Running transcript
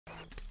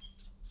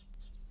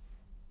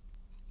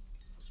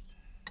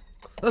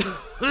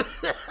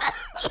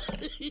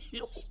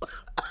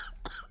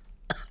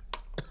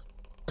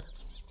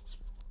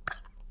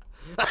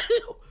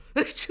呦，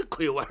这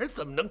鬼玩意儿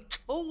怎么能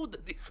抽的？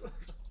你说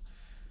说。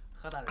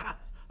何大人，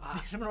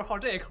你什么时候好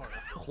这口啊？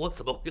我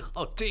怎么会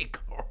好这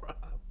口啊？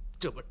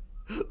这不，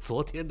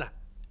昨天呢，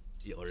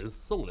有人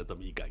送了这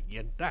么一杆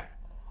烟袋，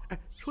哎，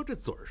说这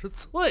嘴儿是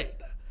脆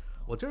的。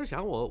我今儿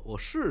想我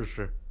试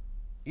试，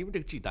因为这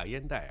个季大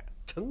烟袋啊，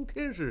成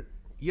天是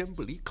烟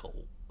不离口，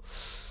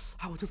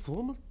哎，我就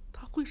琢磨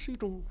它会是一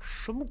种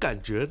什么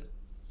感觉呢？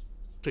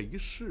这一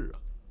试啊，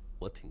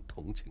我挺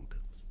同情的，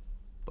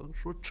甭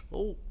说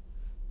抽，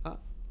啊，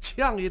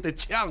呛也得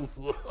呛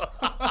死。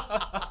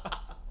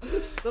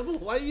什么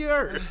玩意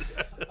儿？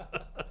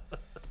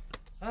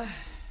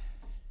哎，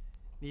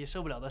你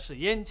受不了的是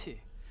烟气，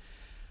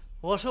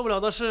我受不了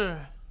的是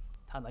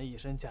他那一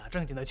身假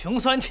正经的穷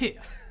酸气。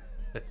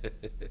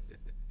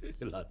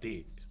老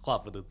弟，话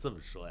不能这么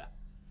说呀。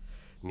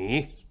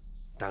你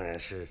当然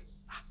是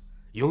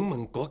勇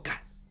猛果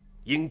敢，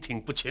英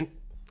挺不群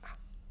啊。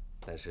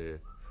但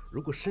是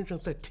如果身上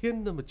再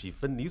添那么几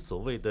分你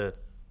所谓的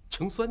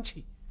穷酸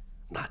气，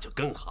那就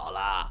更好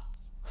啦。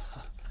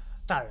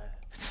大人，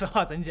此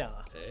话怎讲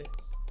啊？哎，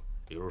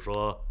比如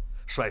说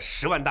率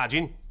10万大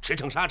军驰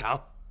骋沙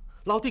场，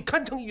老弟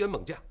堪称一员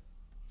猛将。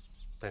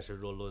但是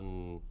若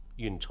论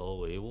运筹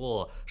帷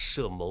幄、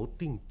设谋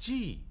定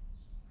计，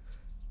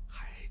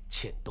还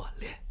欠锻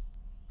炼，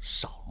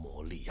少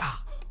磨砺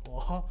啊。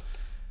哦，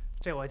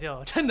这我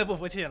就真的不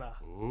服气了。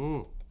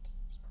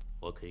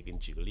我可以给你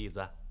举个例子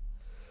啊，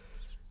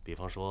比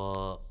方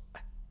说，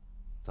哎，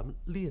咱们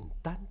炼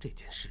丹这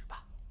件事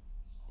吧。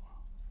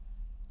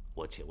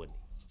我且问你，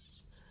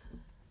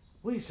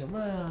为什么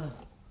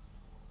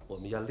我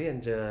们要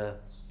炼这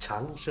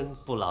长生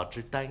不老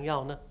之丹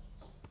药呢？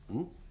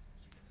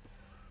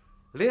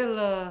炼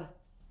了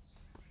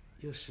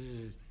又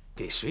是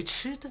给谁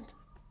吃的呢？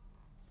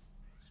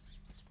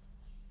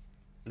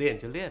练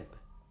就练呗，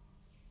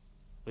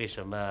为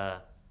什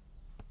么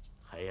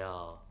还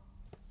要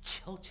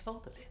悄悄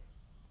的练？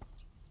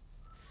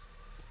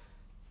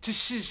这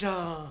世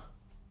上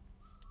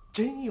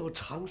真有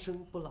长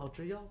生不老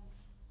之药？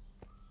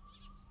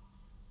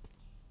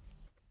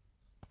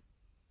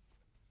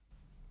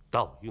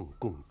盗用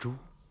供珠，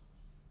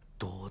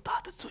多大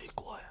的罪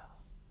过呀！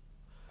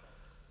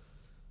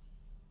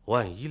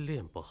万一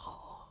练不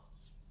好，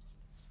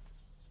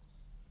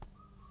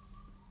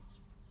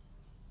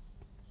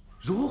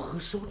如何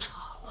收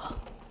场啊？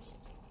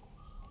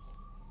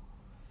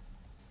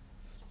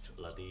这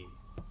老弟，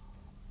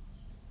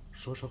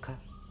说说看。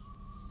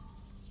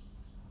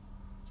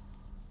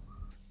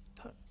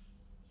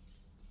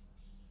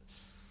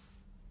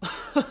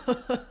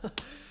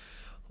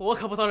我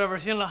可不操这份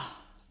心了。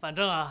反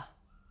正啊，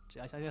只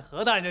要相信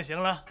何大人就行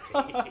了。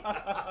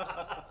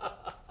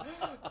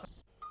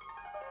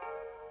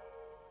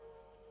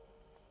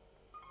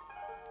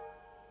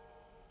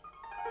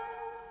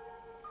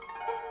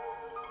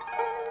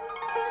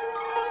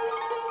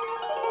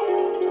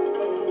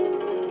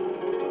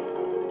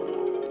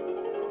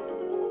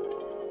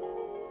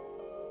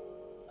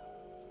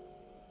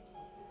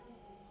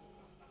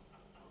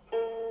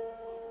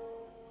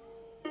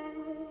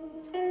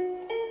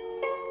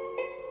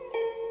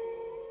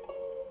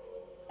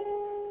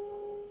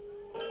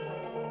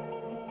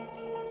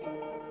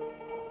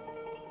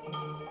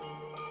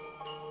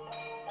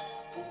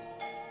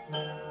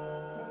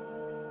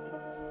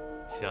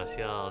小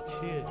小倩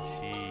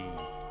兮，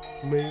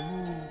美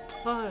目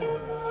叹息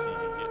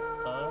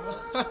啊！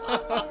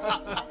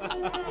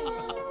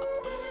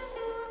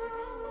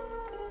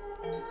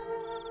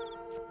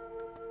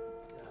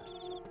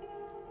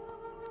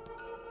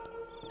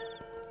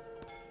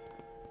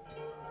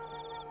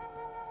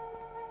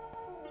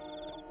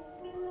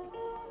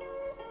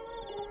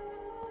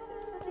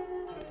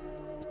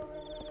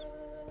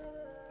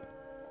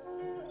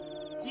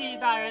纪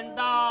大人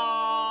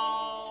到。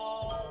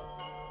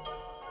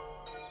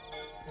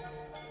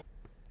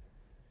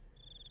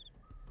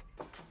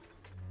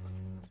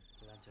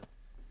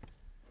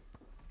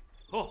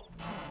哦，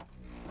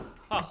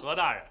何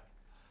大人，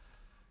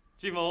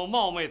季某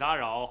冒昧打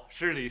扰，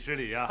失礼失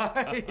礼啊！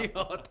哎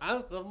呦，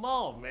谈何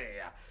冒昧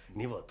呀！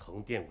你我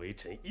同殿为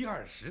臣1、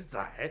20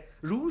载，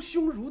如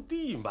兄如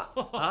弟嘛！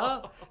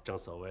啊，正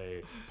所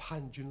谓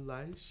叛军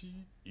来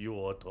兮，与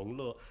我同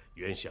乐。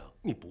原想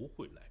你不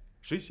会来，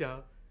谁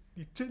想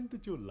你真的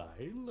就来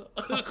了。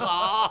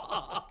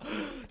好，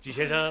季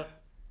先生，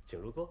请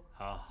入座。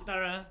好，纪大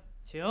人，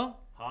请。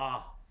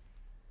好，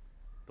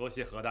多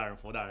谢何大人、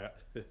福大人。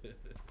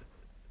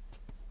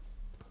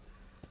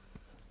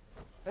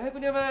哎，姑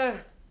娘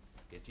们，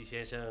给季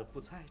先生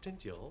布菜斟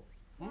酒。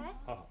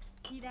好，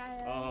纪大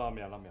人。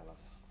免了。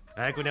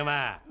哎，姑娘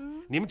们，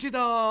你们知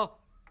道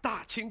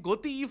大清国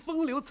第一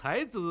风流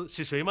才子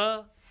是谁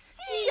吗？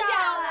纪晓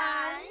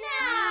岚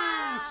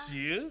呀。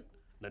行，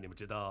那你们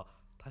知道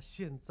他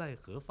现在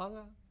何方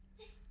啊？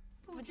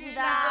不知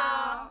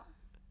道。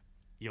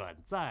远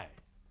在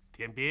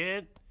天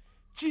边，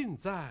近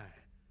在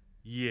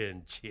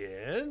眼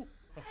前。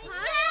纪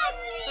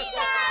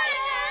大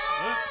人。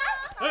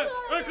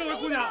各位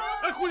姑娘，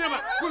姑娘们，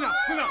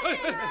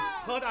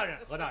何大人，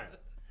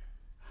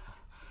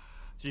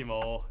季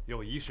某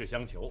有一事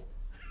相求。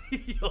哎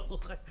呦，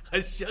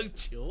还相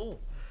求？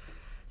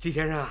季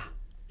先生啊，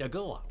要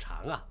跟往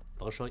常啊，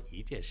甭说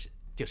一件事，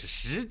就是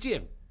10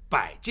件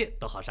100件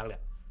都好商量。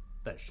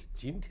但是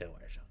今天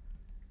晚上，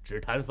只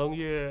谈风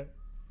月，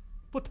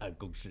不谈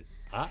公事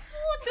啊。不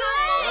对，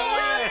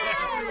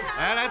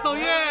来奏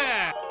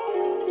乐。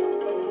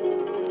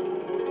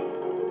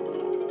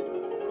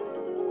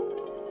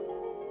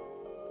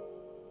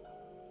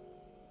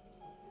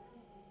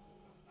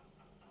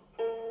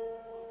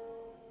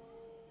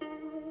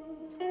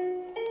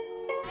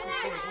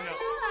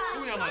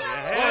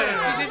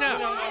季先生，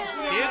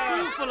别辜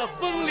负了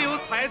风流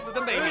才子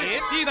的美名。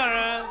季大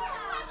人，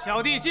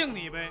小弟敬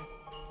你一杯。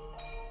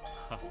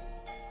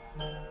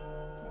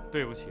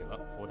对不起了，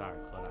福大人、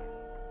何大人，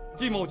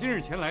季某今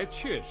日前来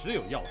确实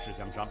有要事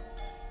相商。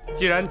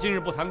既然今日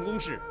不谈公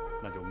事，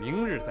那就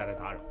明日再来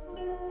打扰。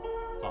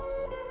告辞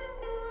了。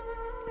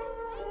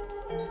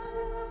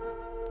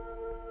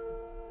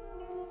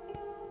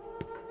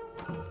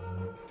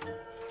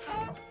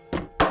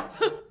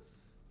哼，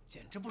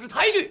简直不识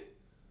抬举！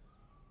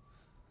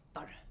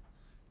大人，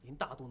您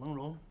大度能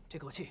容，这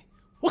口气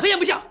我可咽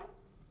不下。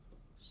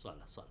算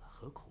了，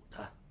何苦呢？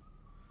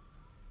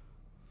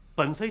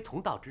本非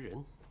同道之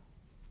人，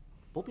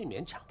不必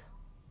勉强他。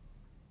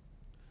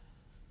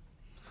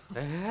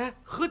哎，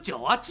喝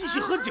酒啊，继续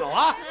喝酒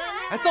啊！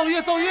哎，奏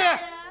乐！大人，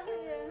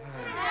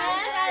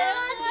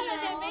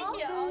这杯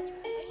酒，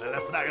来，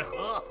福大人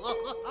喝。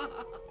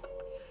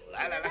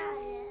来，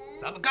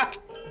咱们干！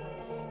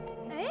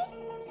哎，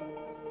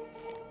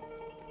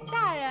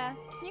大人，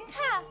您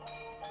看。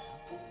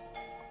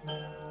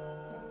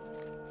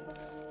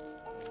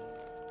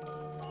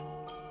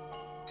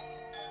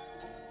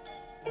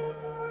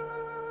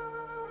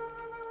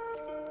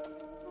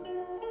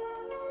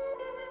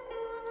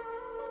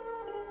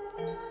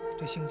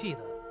这姓季的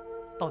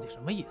到底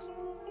什么意思？